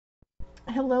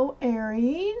Hello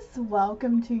Aries,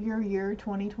 welcome to your year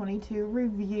 2022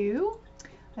 review.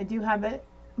 I do have it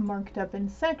marked up in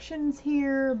sections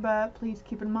here, but please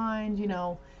keep in mind,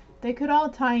 they could all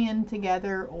tie in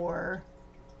together or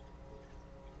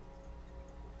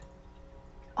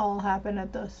all happen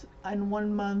at this in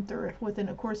 1 month or within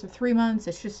a course of 3 months.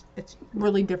 It's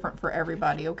really different for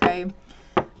everybody, okay?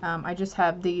 I just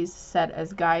have these set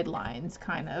as guidelines,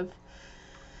 kind of.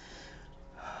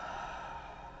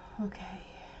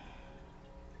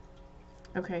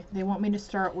 Okay, they want me to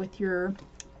start with your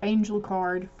angel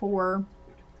card for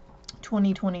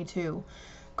 2022.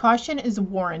 Caution is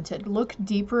warranted. Look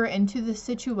deeper into the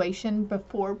situation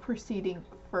before proceeding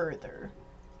further.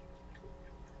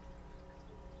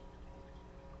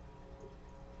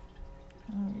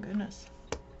 Oh, goodness.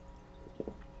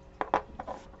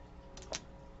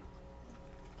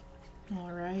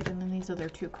 All right, and then these other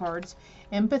two cards.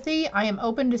 Empathy. I am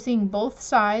open to seeing both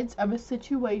sides of a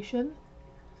situation.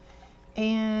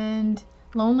 And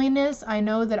loneliness. I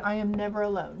know that I am never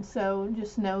alone. So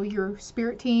just know your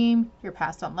spirit team, your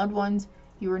passed on loved ones,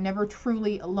 you are never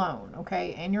truly alone,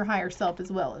 okay? And your higher self as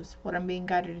well is what I'm being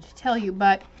guided to tell you.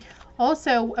 But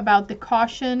also about the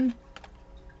caution.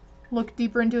 Look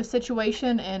deeper into a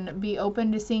situation and be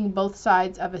open to seeing both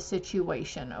sides of a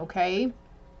situation, okay?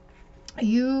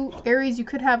 You, Aries, you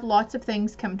could have lots of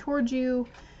things come towards you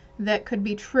that could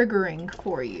be triggering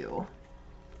for you.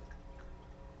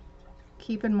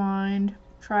 Keep in mind,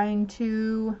 trying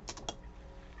to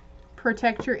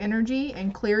protect your energy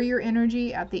and clear your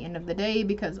energy at the end of the day,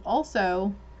 because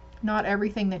also not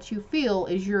everything that you feel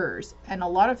is yours, and a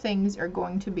lot of things are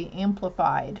going to be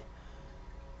amplified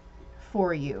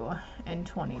for you in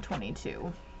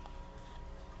 2022.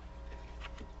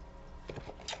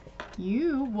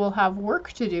 You will have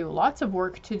work to do, lots of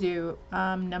work to do.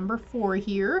 Number 4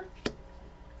 here.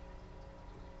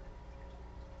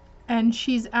 And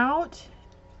she's out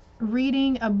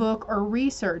reading a book or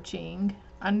researching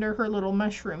under her little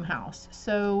mushroom house.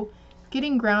 So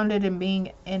getting grounded and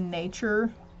being in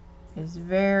nature is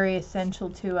very essential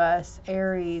to us,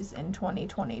 Aries, in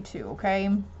 2022, okay?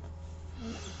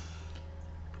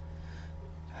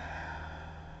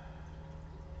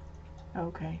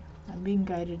 Okay. I'm being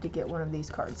guided to get one of these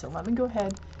cards. So let me go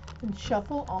ahead and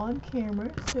shuffle on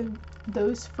camera so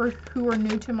those who are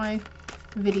new to my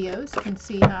videos can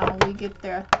see how we get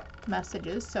the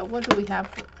messages. So what do we have?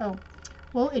 Oh,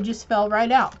 well, it just fell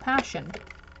right out. Passion.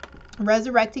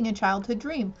 Resurrecting a childhood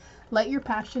dream. Let your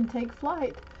passion take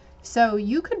flight. So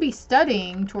you could be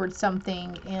studying towards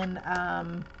something in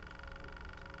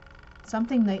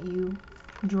something that you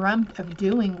dreamt of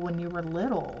doing when you were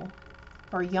little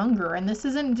or younger. And this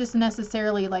isn't just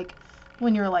necessarily like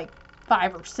when you're like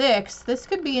 5 or 6. This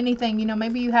could be anything,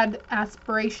 maybe you had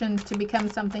aspirations to become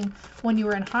something when you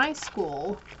were in high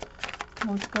school.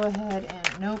 Let's go ahead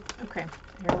and nope. Okay.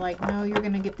 You're like, no, you're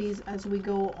going to get these as we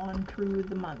go on through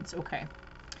the months. Okay.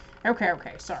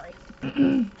 Sorry.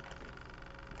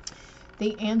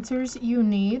 The answers you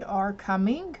need are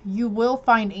coming. You will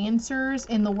find answers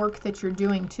in the work that you're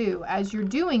doing too. As you're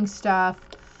doing stuff,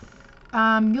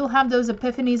 you'll have those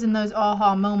epiphanies and those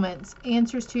aha moments.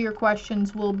 Answers to your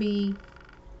questions will be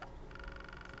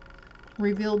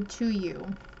revealed to you.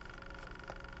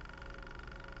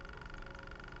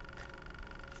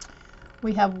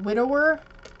 We have widower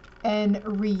and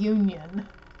reunion.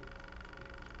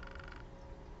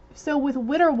 So with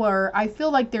widower, I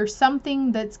feel like there's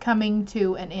something that's coming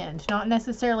to an end. Not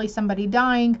necessarily somebody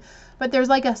dying, but there's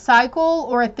like a cycle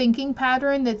or a thinking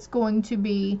pattern that's going to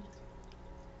be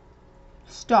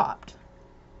stopped.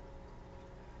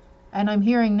 And I'm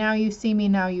hearing now you see me,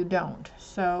 now you don't.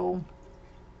 So,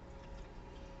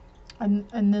 and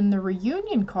then the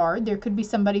reunion card, there could be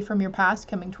somebody from your past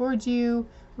coming towards you,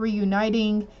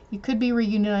 reuniting. You could be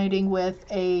reuniting with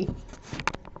a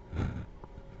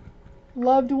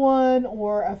loved one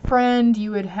or a friend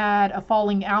you had a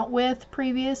falling out with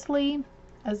previously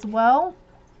as well.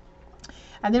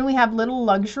 And then we have little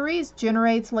luxuries,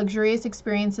 generates luxurious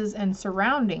experiences and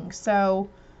surroundings. So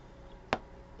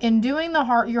in doing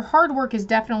your hard work is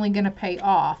definitely going to pay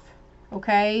off,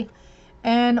 okay?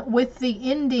 And with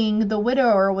the ending, the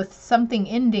widower, with something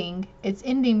ending, it's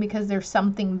ending because there's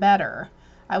something better.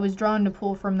 I was drawn to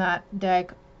pull from that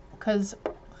deck because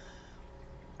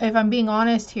if I'm being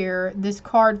honest here, this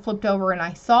card flipped over and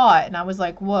I saw it and I was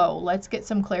like, whoa, let's get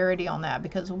some clarity on that,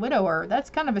 because widower,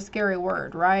 that's kind of a scary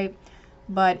word, right?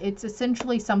 But it's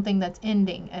essentially something that's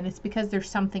ending, and it's because there's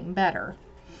something better.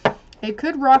 It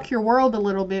could rock your world a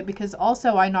little bit, because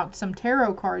also I knocked some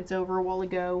tarot cards over a while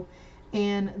ago,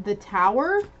 and the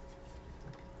Tower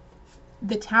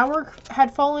the tower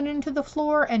had fallen into the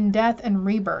floor, and death and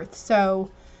rebirth. So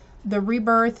the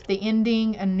rebirth, the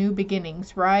ending, and new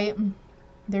beginnings, right?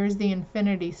 There's the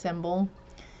infinity symbol.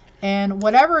 And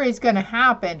whatever is going to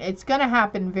happen, it's going to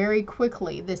happen very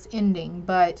quickly, this ending.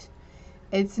 But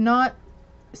it's not...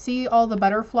 See all the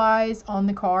butterflies on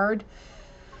the card?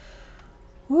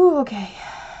 Ooh, okay.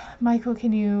 Michael,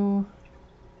 can you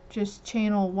just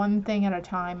channel one thing at a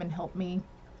time and help me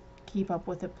keep up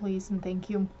with it, please? And thank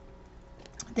you.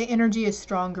 The energy is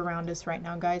strong around us right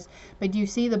now, guys. But you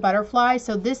see the butterfly?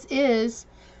 So this is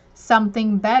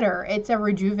something better. It's a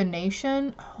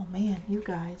rejuvenation. Oh, man, you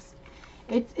guys.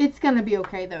 It's going to be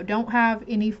okay, though. Don't have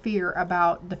any fear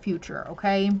about the future,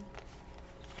 okay?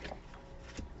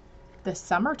 The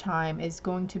summertime is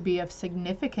going to be of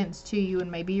significance to you, and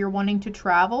maybe you're wanting to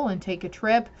travel and take a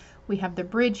trip. We have the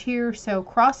bridge here, so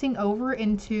crossing over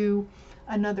into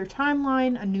another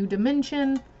timeline, a new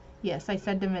dimension. Yes, I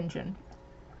said dimension.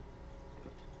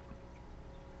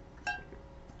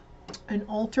 An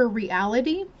alter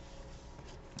reality.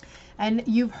 And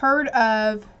you've heard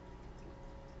of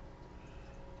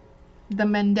the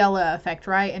Mandela effect,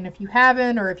 right? And if you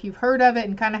haven't, or if you've heard of it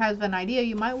and kind of have an idea,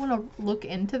 you might want to look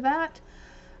into that.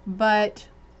 But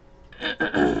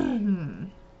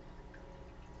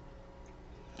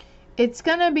it's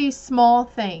going to be small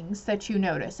things that you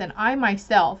notice. And I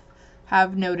myself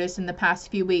have noticed in the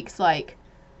past few weeks, like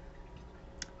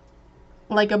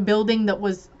a building that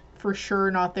was for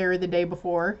sure not there the day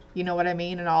before, you know what I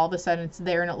mean? And all of a sudden it's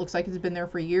there and it looks like it's been there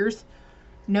for years.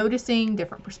 Noticing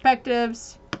different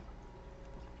perspectives.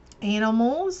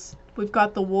 Animals. We've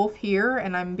got the wolf here,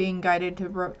 and I'm being guided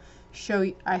to show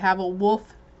you. I have a wolf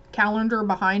calendar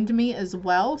behind me as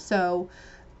well. So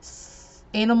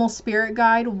animal spirit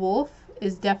guide wolf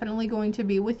is definitely going to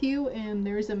be with you, and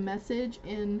there's a message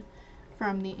in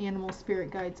from the animal spirit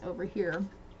guides over here.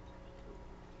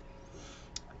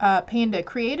 Panda,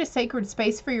 create a sacred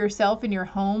space for yourself in your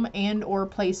home and or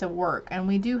place of work. And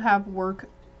we do have work,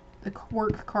 the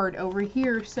work card over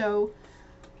here. So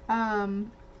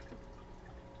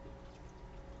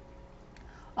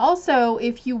also,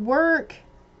 if you work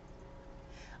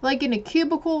like in a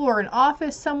cubicle or an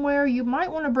office somewhere, you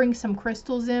might want to bring some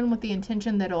crystals in with the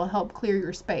intention that it will help clear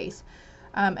your space.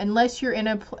 Unless you're in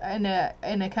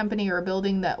a company or a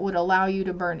building that would allow you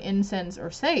to burn incense or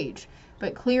sage.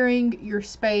 But clearing your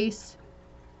space,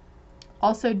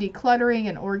 also decluttering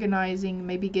and organizing,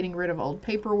 maybe getting rid of old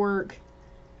paperwork.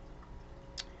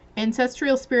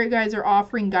 Ancestral spirit guides are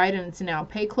offering guidance now.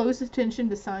 Pay close attention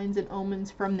to signs and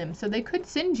omens from them. So they could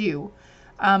send you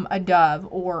a dove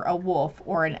or a wolf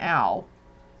or an owl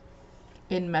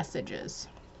in messages.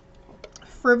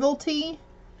 Frivolity.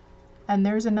 And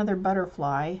there's another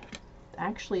butterfly.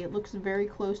 Actually, it looks very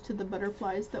close to the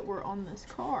butterflies that were on this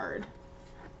card.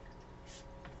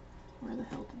 Where the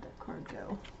hell did that card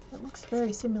go? It looks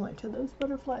very similar to those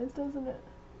butterflies, doesn't it?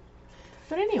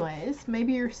 But anyways,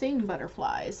 maybe you're seeing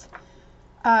butterflies.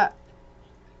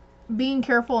 Being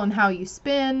careful in how you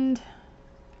spend.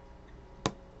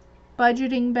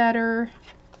 Budgeting better.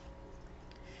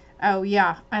 Oh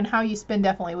yeah, and how you spend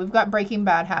definitely. We've got breaking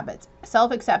bad habits,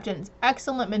 self-acceptance,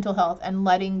 excellent mental health, and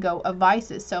letting go of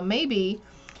vices. So maybe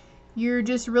you're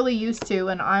just really used to,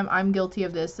 and I'm guilty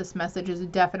of this. This message is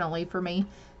definitely for me,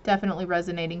 definitely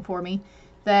resonating for me.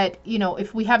 That, you know,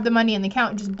 if we have the money in the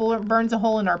account, it just burns a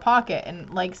hole in our pocket. And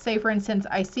like, say for instance,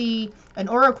 I see an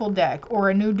oracle deck or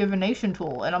a new divination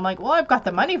tool, and I'm like, well, I've got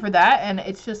the money for that, and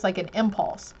it's just like an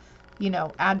impulse, you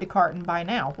know, add to cart and buy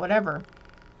now, whatever.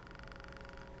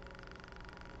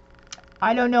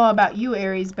 I don't know about you,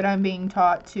 Aries, but I'm being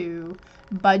taught to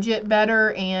budget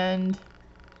better and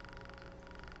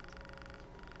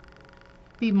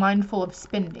be mindful of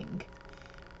spending.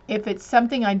 If it's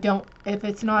something if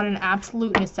it's not an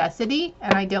absolute necessity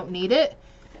and I don't need it,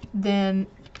 then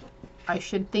I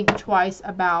should think twice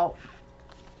about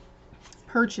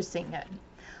purchasing it.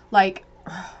 Like,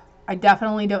 I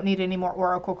definitely don't need any more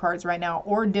oracle cards right now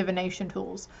or divination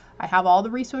tools. I have all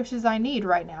the resources I need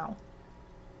right now.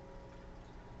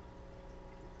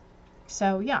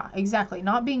 So yeah, exactly.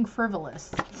 Not being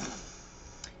frivolous.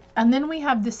 And then we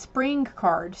have the spring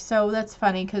card. So that's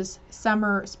funny because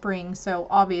summer, spring. So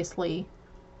obviously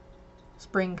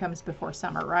spring comes before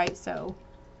summer, right? So,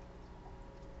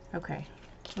 okay,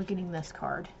 we're getting this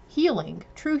card. Healing.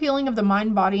 True healing of the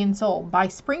mind, body, and soul. By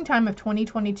springtime of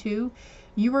 2022,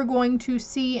 you are going to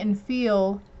see and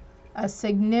feel a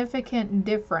significant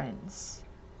difference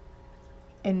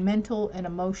in mental and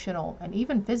emotional and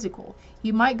even physical.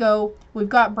 You might go, we've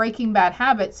got breaking bad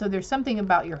habits, so there's something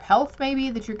about your health maybe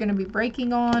that you're going to be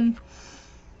breaking on.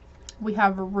 We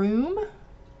have a room.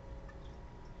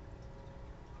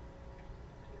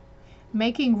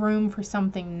 Making room for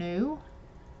something new.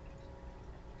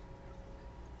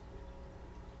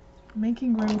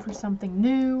 Making room for something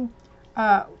new.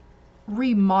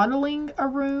 Remodeling a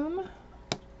room.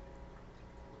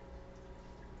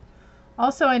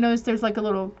 Also, I noticed there's like a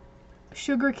little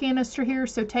sugar canister here,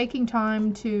 so taking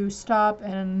time to stop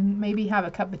and maybe have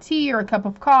a cup of tea or a cup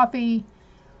of coffee.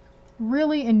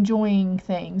 Really enjoying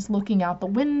things, looking out the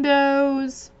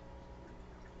windows.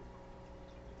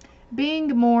 Being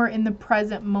more in the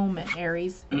present moment,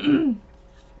 Aries.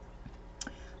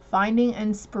 Finding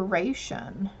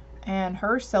inspiration. And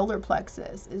her solar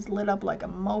plexus is lit up like a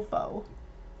mofo.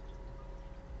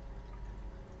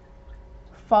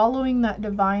 Following that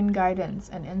divine guidance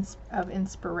and of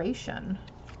inspiration.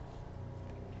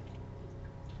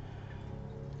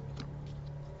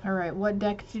 All right, what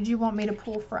deck did you want me to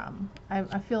pull from? I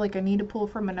feel like I need to pull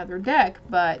from another deck,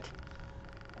 but...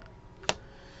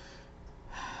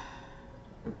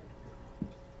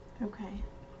 Okay.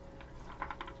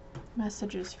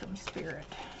 Messages from Spirit.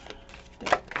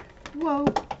 Deck. Whoa,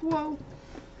 whoa.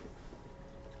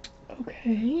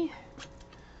 Okay.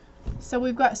 So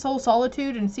we've got soul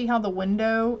solitude, and see how the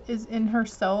window is in her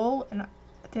soul. And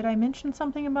did I mention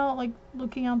something about like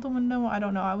looking out the window? I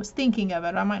don't know. I was thinking of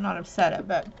it. I might not have said it,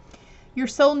 but your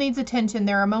soul needs attention.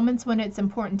 There are moments when it's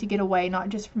important to get away, not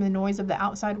just from the noise of the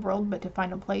outside world, but to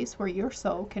find a place where your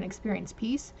soul can experience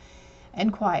peace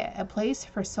and quiet, a place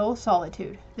for soul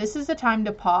solitude. This is a time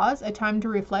to pause, a time to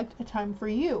reflect, a time for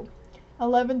you.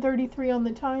 11:33 on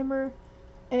the timer,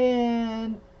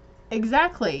 and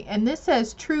exactly. And this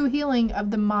says true healing of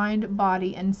the mind,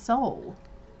 body, and soul.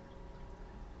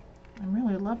 I'm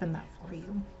really loving that for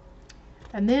you.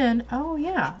 And then, oh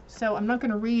yeah, so I'm not going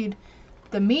to read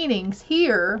the meanings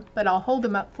here, but I'll hold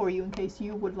them up for you in case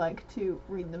you would like to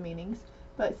read the meanings.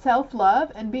 But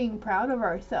self-love and being proud of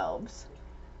ourselves.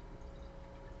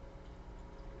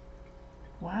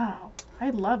 Wow,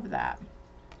 I love that.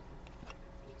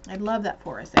 I'd love that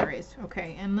for us, Aries.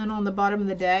 Okay, and then on the bottom of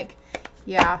the deck,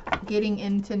 yeah, getting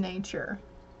into nature.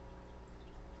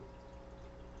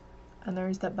 And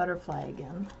there's that butterfly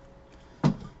again.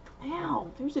 Ow,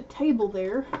 there's a table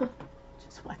there.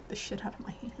 Just whacked the shit out of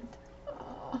my hand.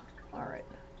 All right.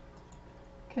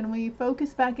 Can we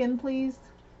focus back in, please?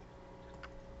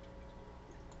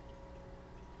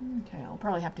 Okay, I'll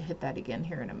probably have to hit that again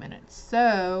here in a minute.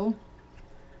 So...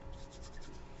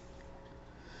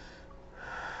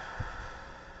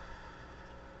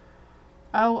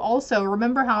 Oh, also,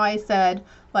 remember how I said,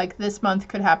 like, this month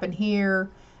could happen here,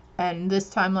 and this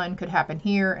timeline could happen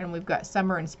here, and we've got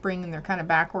summer and spring, and they're kind of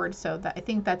backwards, so that, I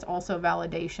think that's also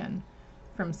validation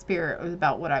from Spirit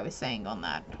about what I was saying on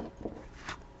that.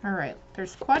 All right,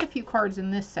 there's quite a few cards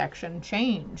in this section.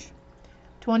 Change.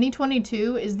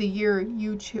 2022 is the year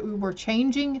you were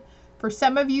changing. For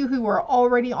some of you who are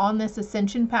already on this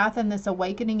ascension path and this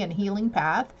awakening and healing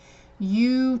path,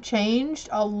 you changed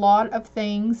a lot of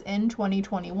things in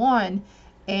 2021,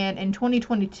 and in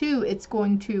 2022 it's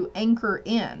going to anchor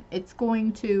in. It's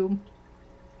going to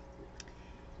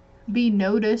be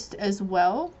noticed as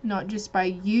well, not just by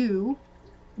you,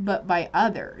 but by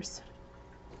others,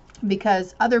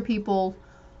 because other people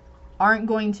aren't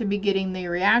going to be getting the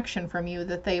reaction from you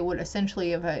that they would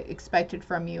essentially have expected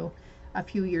from you a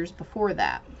few years before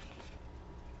that.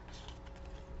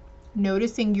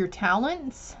 Noticing your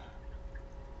talents.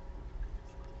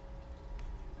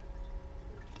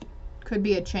 Could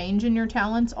be a change in your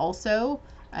talents also,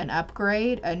 an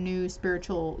upgrade, a new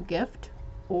spiritual gift,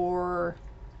 or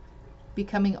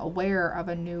becoming aware of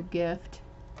a new gift,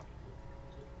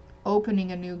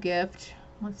 opening a new gift.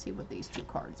 Let's see what these two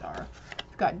cards are.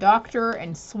 We've got Doctor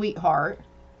and Sweetheart.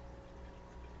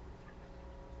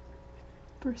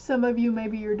 For some of you,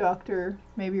 maybe your doctor,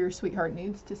 maybe your sweetheart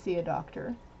needs to see a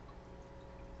doctor.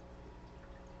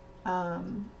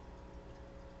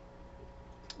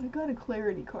 I got a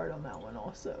clarity card on that one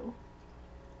also.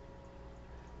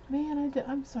 Man,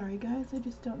 I'm sorry guys, I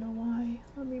just don't know why.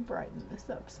 Let me brighten this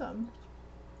up some.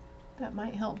 That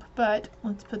might help, but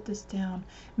let's put this down.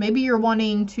 Maybe you're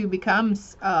wanting to become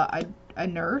a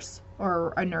nurse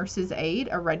or a nurse's aide,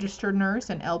 a registered nurse,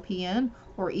 an LPN,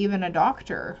 or even a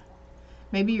doctor.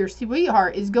 Maybe your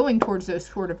sweetheart is going towards those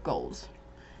sort of goals.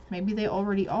 Maybe they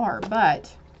already are,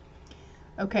 but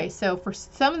okay, so for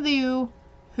some of you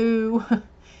who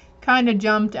kind of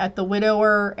jumped at the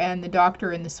widower and the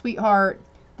doctor and the sweetheart,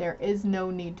 there is no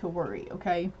need to worry,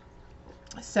 okay?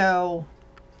 So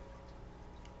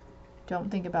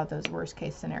don't think about those worst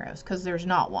case scenarios, because there's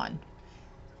not one.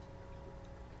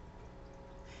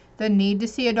 The need to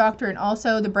see a doctor, and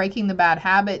also the breaking the bad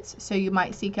habits, so you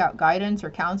might seek out guidance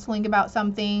or counseling about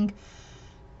something.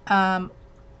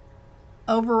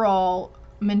 overall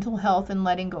mental health and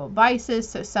letting go of vices.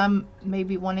 So some may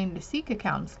be wanting to seek a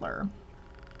counselor.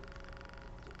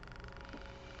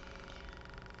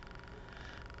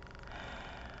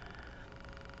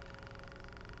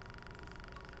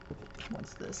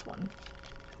 What's this one?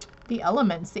 The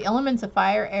elements. The elements of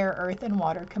fire, air, earth, and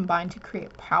water combine to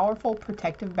create powerful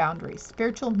protective boundaries,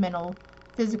 spiritual, mental,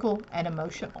 physical, and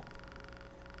emotional.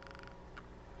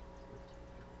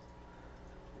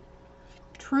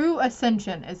 True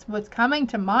ascension is what's coming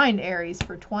to mind, Aries,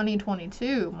 for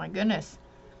 2022. My goodness.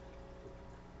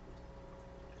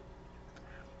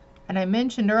 And I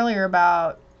mentioned earlier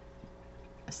about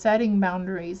setting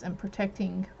boundaries and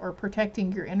protecting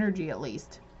your energy at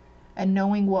least, and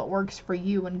knowing what works for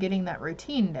you and getting that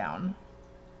routine down.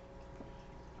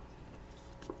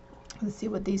 Let's see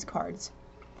what these cards.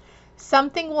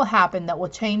 Something will happen that will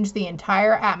change the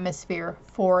entire atmosphere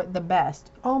for the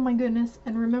best. Oh my goodness.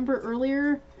 And remember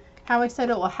earlier how I said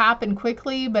it will happen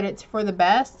quickly, but it's for the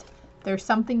best? There's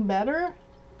something better?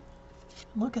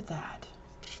 Look at that.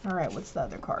 All right, what's the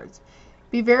other cards?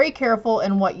 Be very careful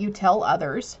in what you tell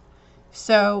others.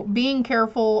 So being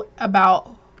careful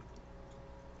about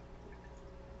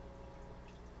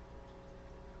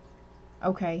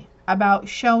about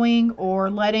showing or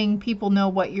letting people know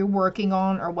what you're working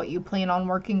on or what you plan on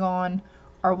working on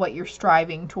or what you're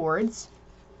striving towards.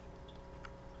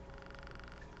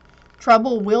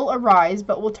 Trouble will arise,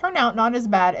 but will turn out not as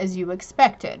bad as you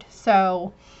expected.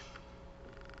 So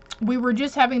we were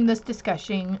just having this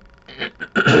discussion,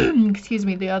 excuse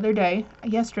me,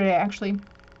 yesterday actually.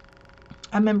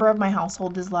 A member of my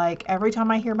household is like, every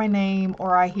time I hear my name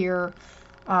or I hear,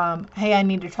 hey, I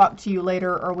need to talk to you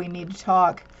later, or we need to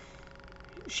talk,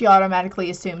 she automatically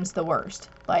assumes the worst.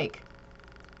 Like,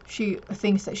 she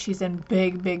thinks that she's in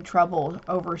big trouble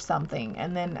over something.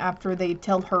 And then after they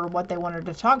tell her what they wanted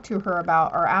to talk to her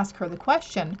about or ask her the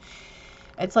question,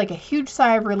 it's like a huge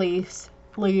sigh of relief,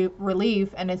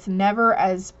 and it's never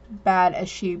as bad as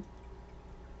she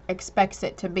expects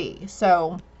it to be.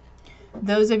 So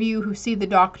those of you who see The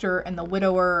Doctor and The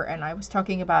Widower, and I was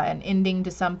talking about an ending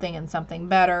to something and something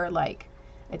better, like,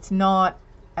 it's not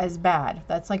as bad.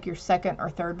 That's like your second or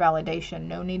third validation.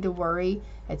 No need to worry.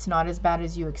 It's not as bad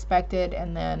as you expected,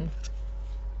 and then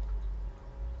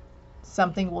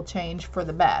something will change for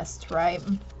the best, right?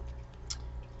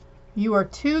 You are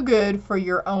too good for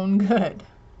your own good.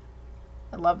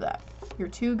 I love that. You're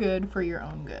too good for your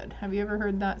own good. Have you ever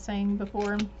heard that saying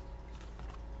before?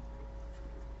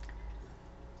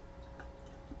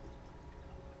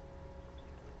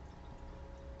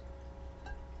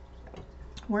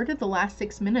 Where did the last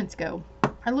 6 minutes go?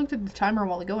 I looked at the timer a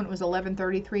while ago and it was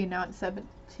 11:33, and now it's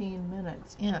 17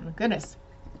 minutes in. Goodness.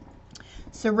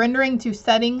 Surrendering to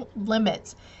setting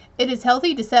limits. It is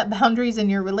healthy to set boundaries in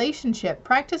your relationship.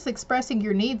 Practice expressing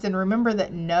your needs and remember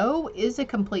that no is a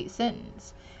complete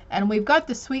sentence. And we've got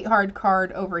the sweetheart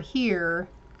card over here,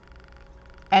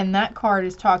 and that card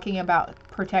is talking about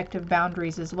protective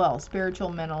boundaries as well. Spiritual,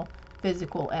 mental,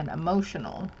 physical, and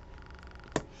emotional.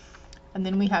 And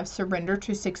then we have surrender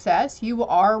to success. You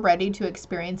are ready to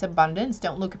experience abundance.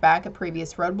 Don't look back at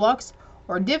previous roadblocks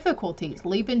or difficulties.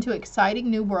 Leap into exciting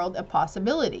new world of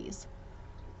possibilities.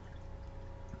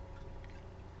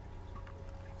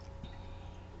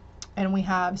 And we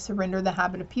have surrender the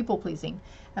habit of people pleasing.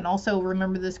 And also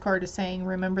remember, this card is saying,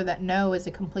 remember that no is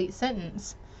a complete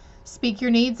sentence. Speak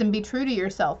your needs and be true to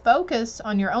yourself. Focus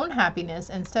on your own happiness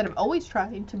instead of always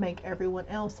trying to make everyone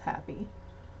else happy.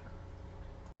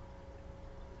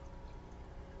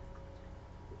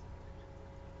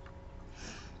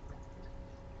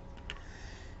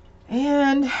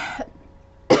 And,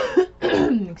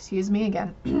 excuse me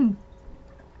again,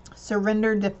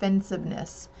 surrender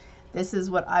defensiveness. This is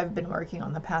what I've been working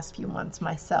on the past few months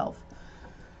myself.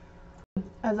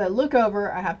 As I look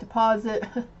over, I have to pause it.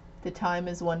 The time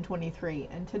is 1:23,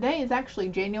 and today is actually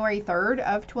January 3rd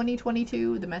of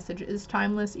 2022. The message is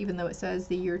timeless, even though it says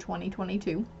the year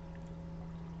 2022.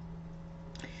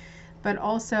 But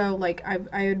also, like,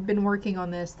 I had been working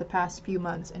on this the past few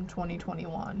months in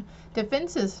 2021.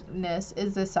 Defensiveness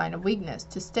is a sign of weakness.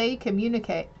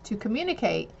 To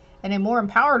communicate in a more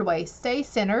empowered way, stay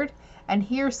centered and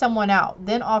hear someone out.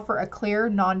 Then offer a clear,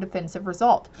 non-defensive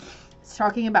result. It's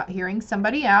talking about hearing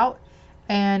somebody out,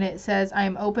 and it says, I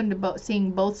am open to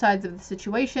seeing both sides of the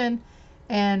situation,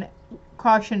 and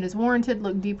caution is warranted.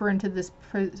 Look deeper into this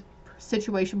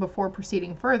situation before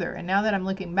proceeding further. And now that I'm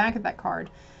looking back at that card,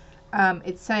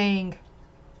 it's saying,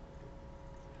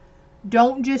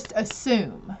 don't just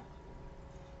assume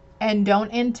and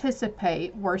don't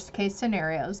anticipate worst case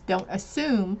scenarios. Don't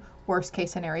assume worst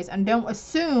case scenarios, and don't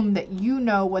assume that you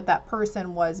know what that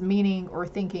person was meaning or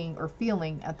thinking or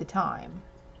feeling at the time.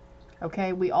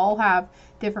 Okay, we all have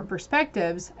different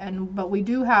perspectives, but we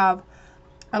do have,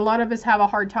 a lot of us have a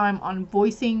hard time on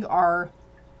voicing our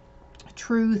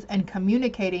truth and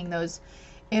communicating those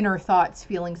inner thoughts,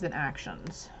 feelings, and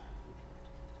actions.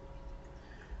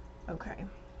 Okay.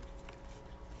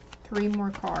 3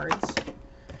 more cards.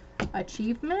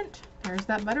 Achievement. There's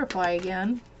that butterfly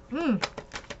again.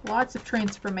 Lots of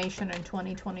transformation in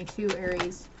 2022,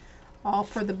 Aries. All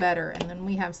for the better. And then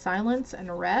we have silence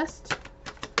and rest.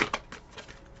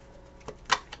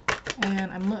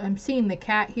 And I'm seeing the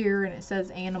cat here, and it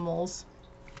says animals.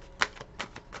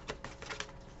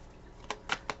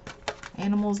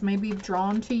 Animals may be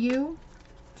drawn to you,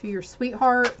 to your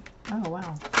sweetheart. Oh,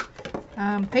 wow.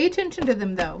 Pay attention to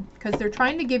them, though, because they're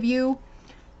trying to give you,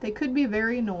 they could be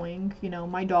very annoying. You know,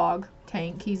 my dog,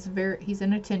 Tank, he's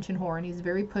an attention whore, and he's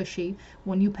very pushy.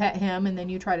 When you pet him and then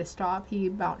you try to stop, he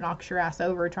about knocks your ass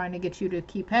over trying to get you to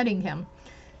keep petting him.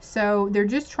 So they're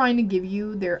just trying to give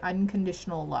you their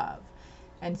unconditional love.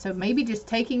 And so maybe just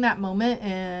taking that moment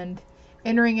and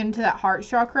entering into that heart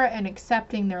chakra and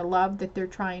accepting their love that they're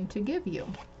trying to give you.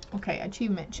 Okay,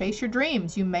 achievement. Chase your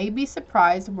dreams. You may be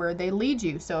surprised where they lead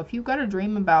you. So if you've got a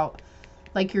dream about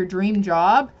like your dream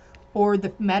job or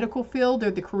the medical field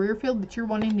or the career field that you're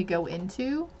wanting to go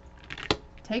into,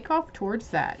 take off towards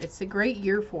that. It's a great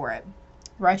year for it.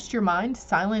 Rest your mind.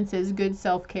 Silence is good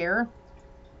self-care.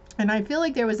 And I feel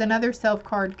like there was another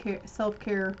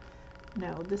self-care.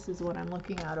 No, this is what I'm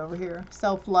looking at over here.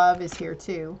 Self-love is here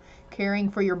too. Caring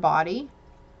for your body.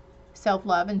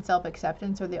 Self-love and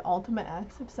self-acceptance are the ultimate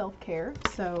acts of self-care.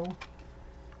 So,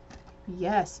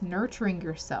 yes, nurturing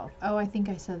yourself. Oh, I think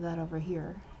I said that over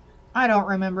here. I don't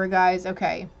remember, guys.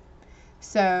 Okay.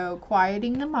 So,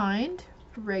 quieting the mind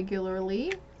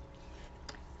regularly.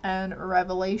 And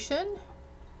revelation.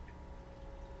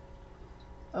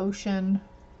 Ocean.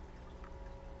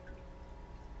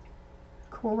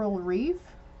 Coral reef.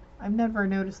 I've never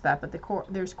noticed that, but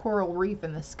there's coral reef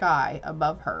in the sky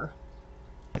above her.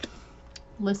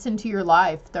 Listen to your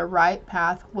life. The right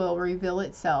path will reveal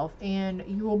itself, and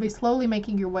you will be slowly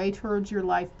making your way towards your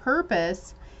life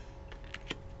purpose,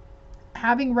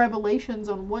 having revelations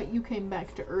on what you came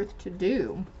back to earth to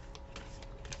do,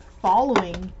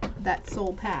 following that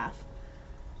soul path.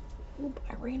 Oop,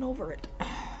 I ran over it.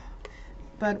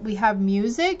 But we have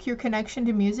music. Your connection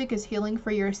to music is healing for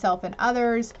yourself and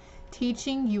others.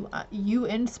 Teaching, you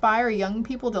inspire young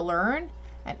people to learn.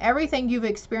 And everything you've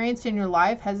experienced in your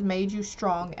life has made you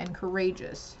strong and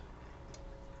courageous.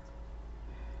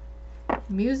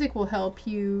 Music will help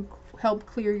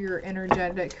clear your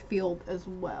energetic field as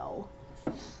well.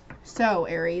 So,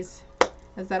 Aries,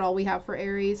 is that all we have for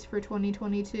Aries for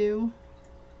 2022?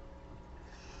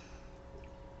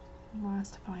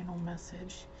 Last final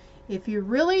message. If you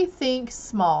really think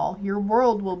small, your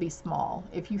world will be small.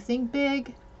 If you think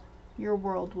big, your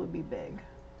world will be big.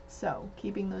 So,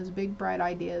 keeping those big, bright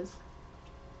ideas.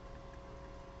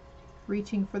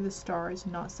 Reaching for the stars,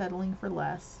 not settling for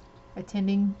less.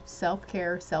 Attending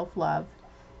self-care, self-love.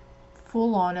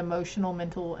 Full-on emotional,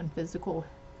 mental, and physical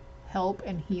help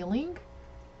and healing.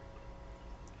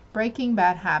 Breaking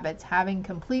bad habits, having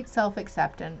complete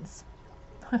self-acceptance.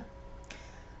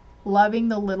 Loving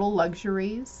the little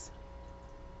luxuries.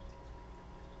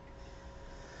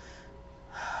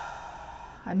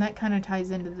 And that kind of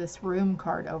ties into this room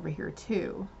card over here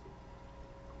too.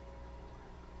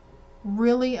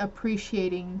 Really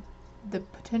appreciating the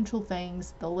potential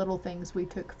things, the little things we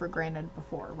took for granted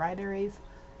before. Right, Aries?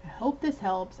 I hope this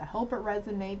helps. I hope it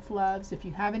resonates, loves. If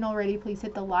you haven't already, please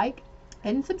hit the like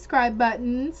and subscribe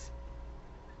buttons.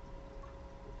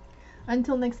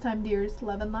 Until next time, dears,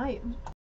 love and light.